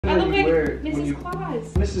I look like Mrs.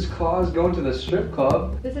 Claus. Mrs. Claus going to the strip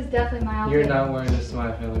club. This is definitely my outfit. You're not wearing this to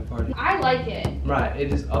my family party. I like it. Right,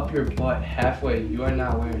 it is up your butt halfway. You are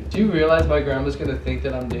not wearing it. Do you realize my grandma's gonna think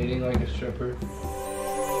that I'm dating like a stripper?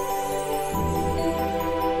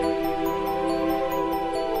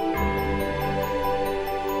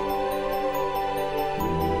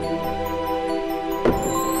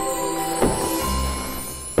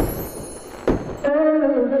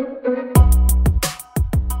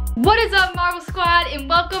 What is up, Marvel Squad, and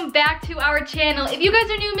welcome back to our channel. If you guys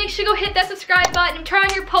are new, make sure you go hit that subscribe button and turn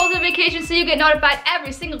on your post notifications so you get notified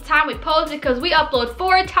every single time we post, because we upload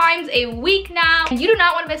 4 times a week now. And you do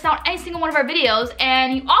not want to miss out on any single one of our videos,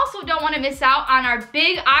 and you also don't want to miss out on our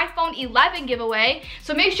big iPhone 11 giveaway.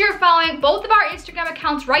 So make sure you're following both of our Instagram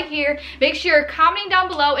accounts right here. Make sure you're commenting down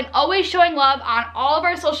below and always showing love on all of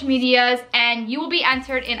our social medias, and you will be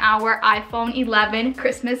entered in our iPhone 11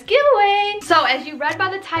 Christmas giveaway. So as you read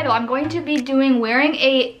by the title, I'm going to be wearing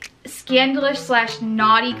a scandalous /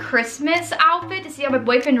 naughty Christmas outfit to see how my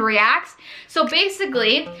boyfriend reacts. So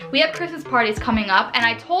basically, we have Christmas parties coming up, and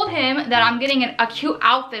I told him that I'm getting a cute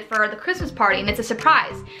outfit for the Christmas party, and it's a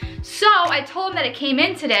surprise. So I told him that it came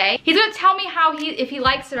in today. He's gonna tell me if he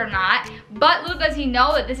likes it or not, but little does he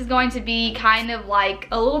know that this is going to be kind of like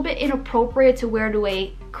a little bit inappropriate to wear to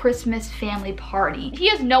a Christmas family party. He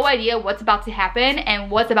has no idea what's about to happen and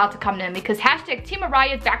what's about to come to him, because hashtag Team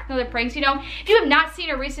Mariah is back with another pranks. You know, if you have not seen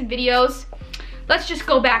our recent videos, let's just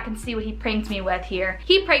go back and see what he pranked me with here.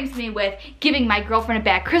 He pranked me with giving my girlfriend a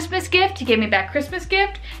bad Christmas gift. He gave me a bad Christmas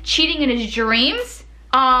gift, cheating in his dreams.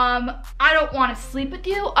 I don't want to sleep with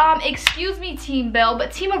you. Excuse me, Team Bill,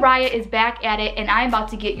 but Team Mariah is back at it, and I'm about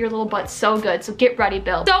to get your little butt so good, so get ready,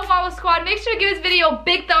 Bill. So, Marvel Squad, make sure to give this video a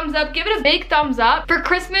big thumbs up. Give it a big thumbs up for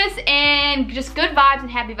Christmas and just good vibes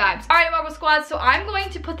and happy vibes. All right, Marvel Squad, so I'm going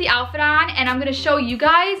to put the outfit on, and I'm going to show you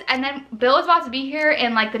guys, and then Bill is about to be here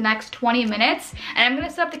in like the next 20 minutes, and I'm going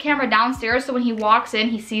to set up the camera downstairs so when he walks in,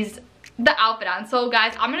 he sees the outfit on. So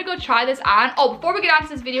guys, I'm gonna go try this on. Oh, before we get on to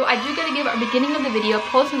this video, I do gotta give our beginning of the video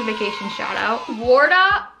post notification shout out.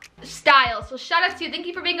 Warda Style. So shout out to you. Thank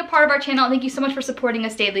you for being a part of our channel. Thank you so much for supporting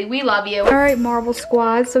us daily. We love you. All right, Marvel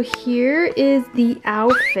Squad. So here is the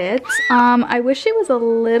outfit. I wish it was a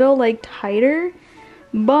little like tighter,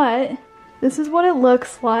 but this is what it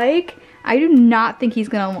looks like. I do not think he's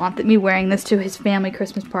gonna want me wearing this to his family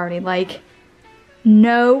Christmas party. Like,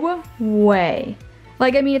 no way.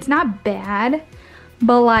 Like, I mean, it's not bad,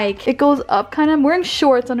 but like, it goes up kind of. I'm wearing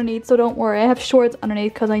shorts underneath, so don't worry. I have shorts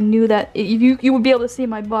underneath because I knew that you would be able to see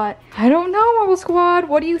my butt. I don't know, Marvel Squad.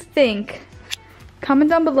 What do you think? Comment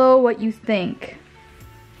down below what you think.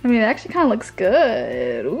 I mean, it actually kind of looks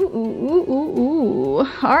good. Ooh, ooh, ooh, ooh, ooh.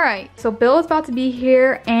 All right, so Bill is about to be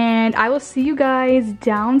here, and I will see you guys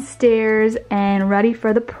downstairs and ready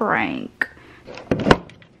for the prank.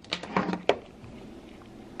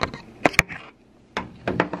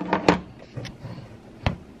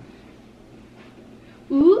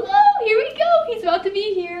 Ooh, here we go. He's about to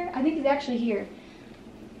be here. I think he's actually here.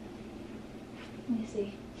 Let me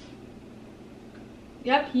see.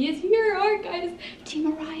 Yep, he is here. All right, guys. Team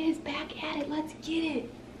Mariah is back at it. Let's get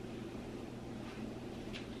it.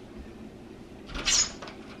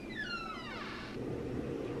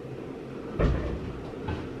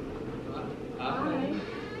 Hi.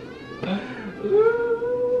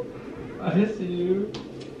 Ooh, I see you.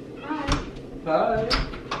 Hi. Hi.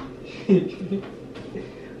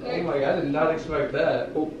 Oh my god, I did not expect that.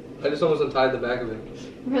 Oh, I just almost untied the back of it.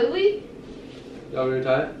 Really? You want me to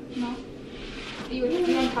tie it? No. You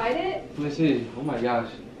untied it? Let me see. Oh my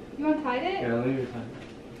gosh. You untied it? Yeah, let me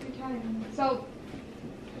tie it. So,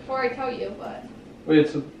 before I tell you, but Wait,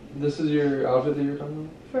 so this is your outfit that you're talking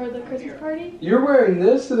about? for the Christmas party? You're wearing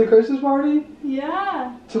this to the Christmas party?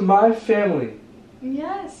 Yeah. To my family.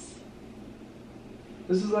 Yes.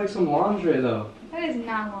 This is like some lingerie though. That is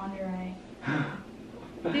not lingerie.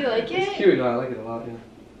 Do you like it? It's cute. No, I like it a lot. Yeah,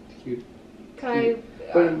 it's cute. Can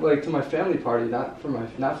But like to my family party, not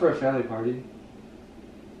for a family party.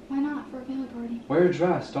 Why not for a family party? Wear a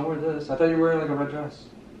dress. Don't wear this. I thought you were wearing like a red dress.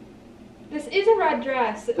 This is a red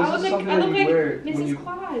dress. I look like Mrs.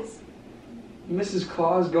 Claus. Mrs.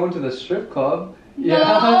 Claus going to the strip club. No.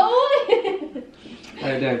 Yeah.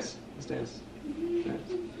 Alright, dance. Let's dance.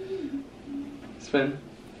 Dance. Spin.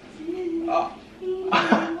 Oh.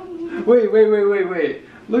 Wait.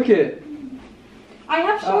 Look it. I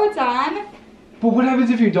have shorts on. But what happens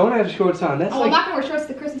if you don't have shorts on? That's I'm like... not gonna wear shorts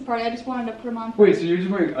to the Christmas party. I just wanted to put them on. Wait, so you're just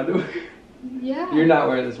wearing underwear? Yeah. You're not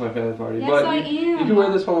wearing this to my family party. Yes, but I am. You can wear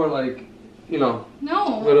this when we're like, you know,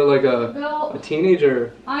 no. go to like Bill, a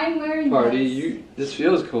teenager I'm wearing party. this. This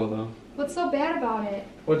feels cool though. What's so bad about it?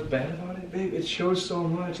 What's bad about it, babe? It shows so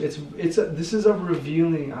much. This is a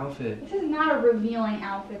revealing outfit. This is not a revealing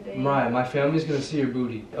outfit, babe. Mariah, my family's gonna see your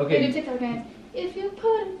booty. Okay. Hey, do TikTok dance. If you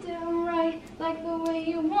put it down right, like the way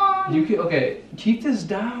you want. You can, okay, keep this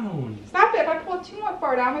down. Stop it! If I pull it too much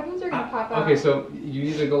far down, my boobs are gonna pop out. Okay, so you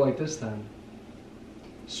need to go like this then.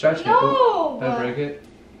 Stretch it. No! Did I break it?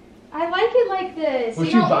 I like it like this.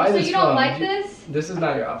 Where'd you buy this So you don't from? like this? This is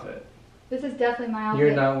not your outfit. This is definitely my outfit.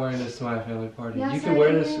 You're not wearing this to my family party. Yes, you could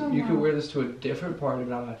wear this. You could wear this to a different party, but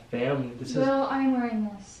not my family. Well, I'm wearing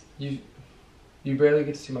this. You barely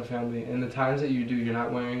get to see my family, and the times that you do, you're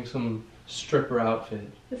not wearing some stripper outfit.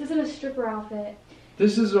 This isn't a stripper outfit.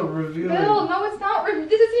 This is a revealing. Bill, no, it's not. This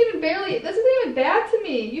isn't even barely. This isn't even bad to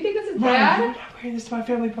me. You think this is bad? You're not wearing this to my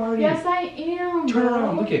family party. Yes, I am. Turn Bill.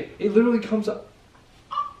 around. Look it. It literally comes up.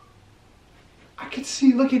 I can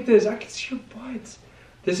see. Look at this. I can see your butt.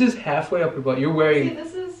 This is halfway up your butt. You're wearing. See,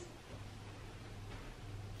 this is.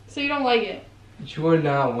 So you don't like it? You are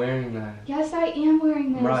not wearing that. Yes, I am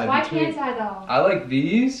wearing this. Right, Why can't I though? I like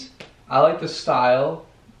these. I like the style,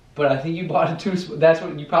 but I think you bought it too. That's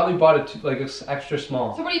what you probably bought it too, like extra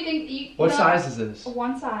small. So what do you think? What size is this? A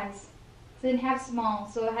one size. So I didn't have small,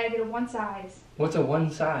 so I had to get a one size. What's a one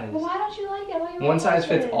size? Well, why don't you like it? Why you One size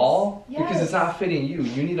fits all? Yes. Because it's not fitting you.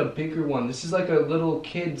 You need a bigger one. This is like a little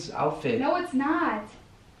kid's outfit. No, it's not.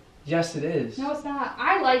 Yes, it is. No, it's not.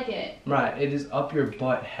 I like it. Right, it is up your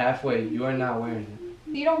butt halfway. You are not wearing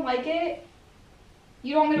it. You don't like it?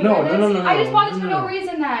 You don't want me to No, wear this? no. I just bought this for No. no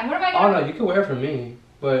reason then. What am I gonna Oh no, you can wear it for me,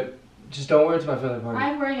 but just don't wear it to my family party.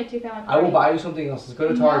 I'm wearing it to family party. I will buy you something else. Let's go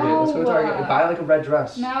to Target. Let's go to Target and No. buy like a red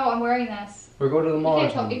dress. No, I'm wearing this. Or go to the mall. You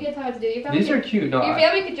can't tell me what to do. Your family These are cute. No, your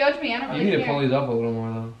family could judge me. I don't really you need care. to pull these up a little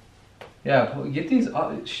more though. Yeah, get these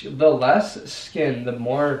up. The less skin, the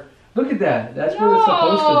more. Look at that. That's what it's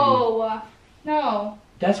supposed to be. No.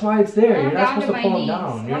 That's why it's there. I'm You're not down supposed to to pull my them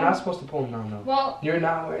down. knees. You're No. not supposed to pull them down though. Well. You're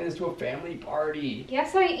not wearing this to a family party.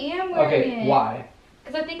 Yes, I am wearing it. Okay, why?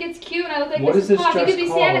 Because I think it's cute and I look like What this is this Claus. You dress could be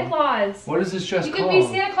called? Santa Claus. What is this dress You called? could be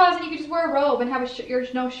Santa Claus and you could just wear a robe and have your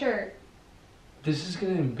no shirt. This is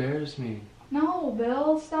gonna embarrass me. No,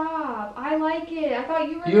 Bill, stop. I like it. I thought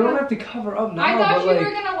you were You don't have to cover up now. I thought but you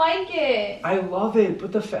were gonna like it. I love it,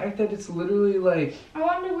 but the fact that it's literally like I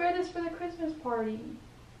wanted to wear this for the Christmas party.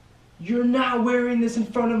 you're not wearing this in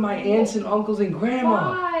front of my aunts and uncles and grandma.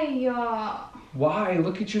 Why? Why?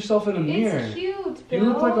 Look at yourself in the mirror. It's cute, Bill. You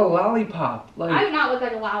look like a lollipop. Like I do not look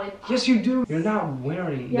like a lollipop. yes, you do. You're not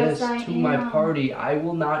wearing Yes, this I to my am. party. I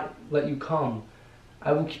will not let you come.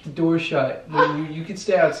 I will keep the door shut. you can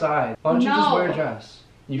stay outside. Why don't you just No. wear a dress?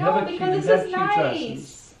 You no, have a because you this have is cute nice.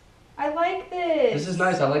 dresses. I like this. This is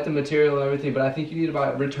nice. I like the material and everything, but I think you need to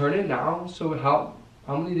return it now. So how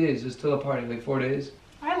many days is till the party? Like 4 days?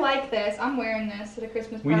 I like this. I'm wearing this to the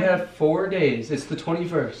Christmas We party. have 4 days. It's the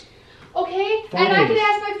 21st. Okay, 4 and I days. can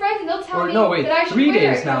ask my friends and they'll tell me No, wait, that I should 3 wear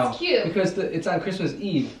days it. now. That's cute. Because it's on Christmas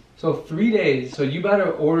Eve. So 3 days. So you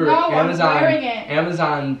better order No, I'm Amazon wearing it.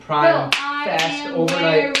 Amazon Prime Bill, I fast am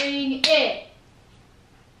overnight. wearing it.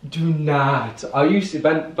 Do not. Are you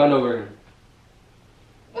bend over?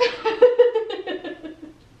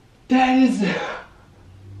 That is.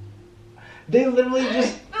 They literally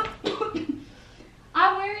just.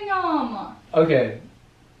 I'm wearing them. Okay.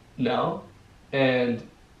 No. And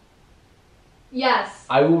Yes.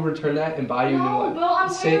 I will return that and buy you a new No, one. Bill, I'm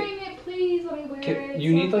Say- wearing it. Please let me wear it.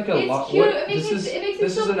 You need like a It's lot. cute. What? It makes This me, is it makes me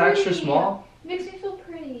this feel is an extra pretty. small. It makes me feel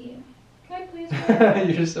pretty. Can I please wear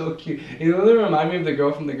it? You're so cute. You literally remind me of the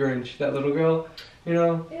girl from The Grinch. That little girl. You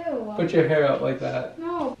know. Ew. Put your hair up like that.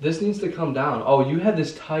 No. This needs to come down. Oh, you had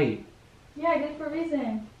this tight. Yeah, I did it for a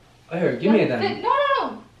reason. Here, give me it Doesn't then. fit-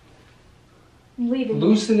 No. I'm leaving.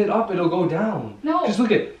 Loosen it up. It'll go down. No. Just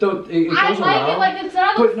look at it goes I like around. it like it's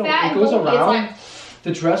not But a no, fat it and goes bulky. around. It's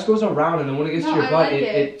The dress goes around, and then when it gets No, to your I butt, like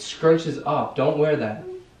it scrunches up. Don't wear that.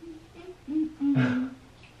 like.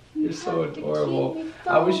 You're so have to adorable. keep me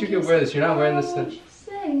I wish you could wear this. You're not wearing this. Don't you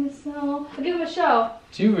sing so. I'll give him a show.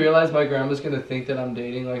 Do you realize my grandma's gonna think that I'm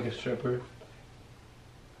dating like a stripper?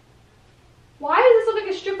 Why does this look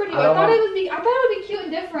like a stripper to you? I I don't thought know. it would be. I thought it would be cute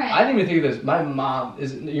and different. I didn't even think of this. My mom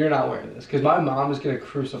is. You're not wearing this because my mom is gonna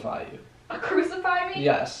crucify you. Crucify me?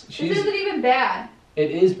 Yes, This she's. isn't even bad.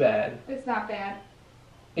 It is bad. It's not bad.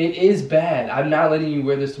 It is bad. I'm not letting you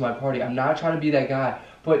wear this to my party. I'm not trying to be that guy,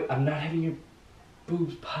 but I'm not having your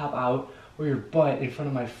boobs pop out or your butt in front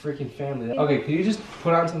of my freaking family. Okay, can you just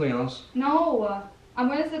put on something else? No. I'm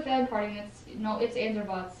wearing this at the family party and it's ands or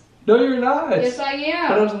butts. No, you're not. Yes, I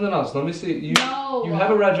Put on am. something else. Let me see. You. No. You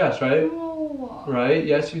have a red dress, right? No. Right?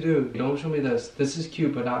 Yes, you do. Don't show me this. This is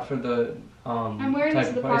cute, but not for the I'm wearing type this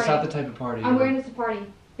of to the party. It's not party. the type of party. I'm wearing this to party.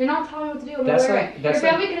 You're not telling me what to do. I'm That's gonna wear like- it. that's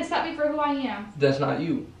Your family can accept me for who I am. That's not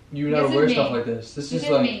you. You This never is wear me. stuff like this. This This is is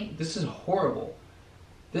like, me. this is horrible.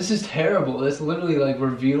 This is terrible. That's literally like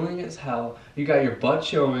revealing as hell. You got your butt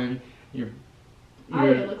showing. Your I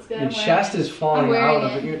think it looks good. your I'm chest wearing is falling I'm wearing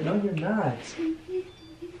out of it. it. No, you're not.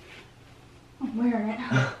 I'm wearing it.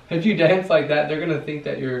 If you dance like that, they're gonna think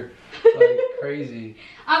that you're like crazy.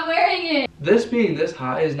 I'm wearing it. This being this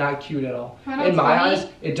high is not cute at all. I know In it's my funny. eyes,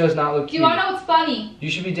 it does not look Do cute. you want to know what's funny? You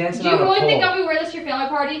should be dancing Do you on a really pole. think I'm gonna wear this to your family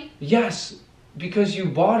party? Yes, because you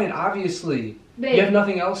bought it, obviously. Babe. You have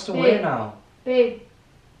nothing else to wear now. Babe.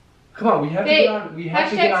 Come on, we have Babe. to get on. We have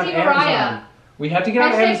to Hashtag get on Team Amazon. Mariah. We have to get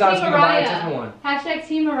on Hashtag Amazon so Team we can buy a Mariah. different one. Hashtag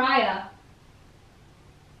Team Mariah.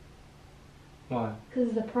 Why? Because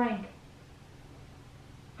it's a prank.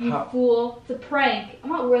 You How? fool. It's a prank. I'm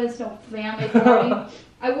not wearing this to no family party.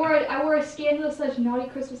 I wore a scandalous / naughty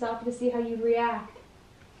Christmas outfit to see how you'd react.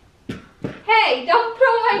 Hey, don't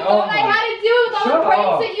throw my phone. I had to do it with all Shut the pranks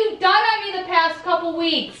up. that you've done on me the past couple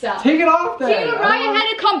weeks. Take it off then. Team Mariah had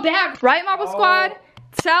to come back. Right, Marble Oh. Squad?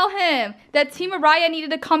 Tell him that Team Mariah needed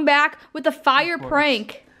to come back with a fire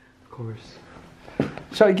prank. Of course.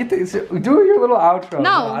 Shall get this? Do your little outro.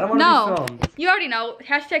 No, I don't want to be filmed. You already know.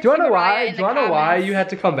 Hashtag Do you Team know Mariah why? in Do the you know why comments. you had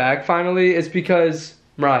to come back finally? It's because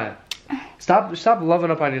Mariah. Stop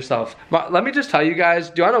loving up on yourself. Let me just tell you guys,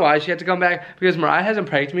 do you know why she had to come back? Because Mariah hasn't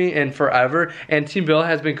pranked me in forever, and Team Bill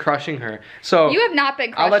has been crushing her. So You have not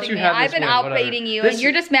been I'll crushing let you me. have I've this been one, whatever. outbaiting you, This- and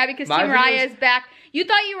you're just mad because my Team Mariah videos- is back. You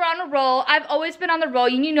thought you were on a roll. I've always been on the roll.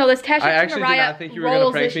 You know this. Hashtag I Team actually did Mariah not think you were gonna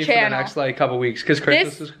rolls prank this me for the channel. next like couple weeks because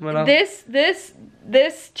Christmas is coming up.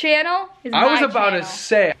 This channel is I was my about channel. to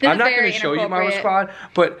say, This I'm is not very going to show you Marble inappropriate. Squad,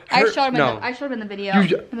 but I her, showed him. no. I showed him in the video.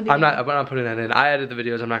 I'm not putting that in. I edited the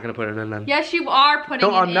videos. I'm not going to put it in then. Yes, you are putting it No,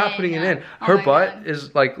 in. I'm not putting it in. Oh Her my butt God.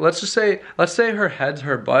 is like, let's say her head's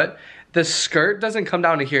her butt. The skirt doesn't come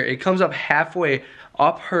down to here. It comes up halfway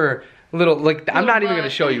up her little, like, I'm not even going to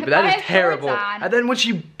butt. show you, but I that is have shorts terrible. on. And then when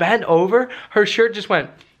she bent over, her shirt just went,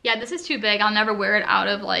 Yeah, this is too big. I'll never wear it out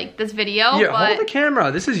of like this video. yeah, but hold the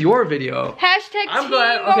camera. This is your video. hashtag I'm Team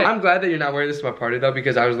glad. Okay, Mar- I'm glad that you're not wearing this to my party though,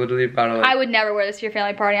 because I was literally about to. Like, I would never wear this to your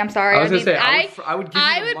family party. I'm sorry. I was gonna say I I would give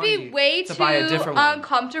you the would be money way to too buy a different one.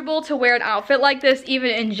 uncomfortable to wear an outfit like this, even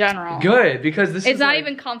in general. Good, because this It's is not like,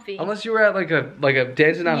 even comfy. Unless you were at like a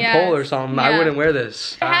dancing on Yes, a pole or something, I yeah. wouldn't wear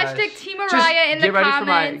this. Hashtag Guys, Team just Mariah in the get ready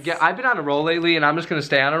comments. For I've been on a roll lately, and I'm just gonna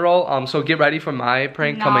stay on a roll. So get ready for my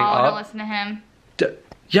prank coming No, up. don't listen to him.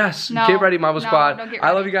 Yes, No, get ready, Marble no, Squad. don't get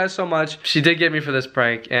I love ready. you guys so much. She did get me for this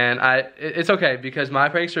prank, and it's okay because my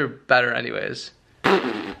pranks are better anyways.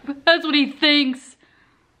 That's what he thinks.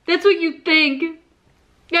 That's what you think.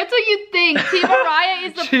 That's what you think. Team Mariah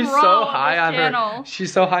is the She's pro so of high this on channel. her.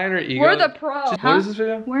 She's so high on her ego. We're the pro. What is this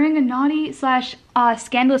video? Wearing a naughty /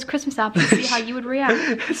 scandalous Christmas outfit to see how you would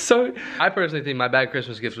react. So I personally think my bad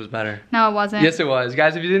Christmas gift was better. No, it wasn't. Yes, it was.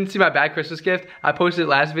 Guys, if you didn't see my bad Christmas gift, I posted it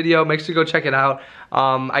last video. Make sure to go check it out.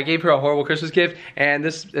 I gave her a horrible Christmas gift, and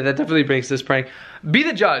that definitely brings this prank. Be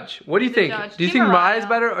the judge. What do you think? judge. Do you Team think Mariah's Mariah.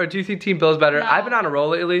 better, or do you think Team Bill's better? No. I've been on a roll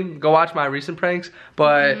lately. Go watch my recent pranks,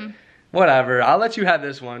 but whatever. I'll let you have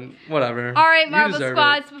this one. Whatever. All right, You Marble deserve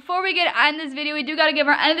Squad. it. So before we get end this video, we do got to give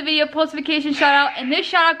our end of the video post-vacation shout out. And this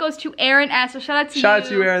shout out goes to Aaron S. So shout out to you. Shout out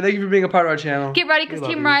to you, Aaron. Thank you for being a part of our channel. Get ready We because love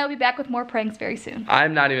Team you. Mariah will be back with more pranks very soon.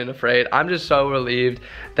 I'm not even afraid. I'm just so relieved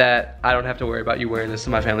that I don't have to worry about you wearing this to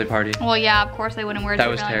my family party. Well, yeah, of course I wouldn't wear it That to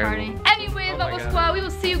your was family terrible. party. Anyways, Oh my Marble God. Squad, we will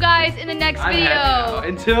see you guys in the next I'm video. happy now.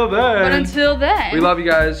 Until then. But until then, We love you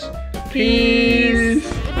guys.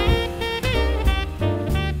 Peace.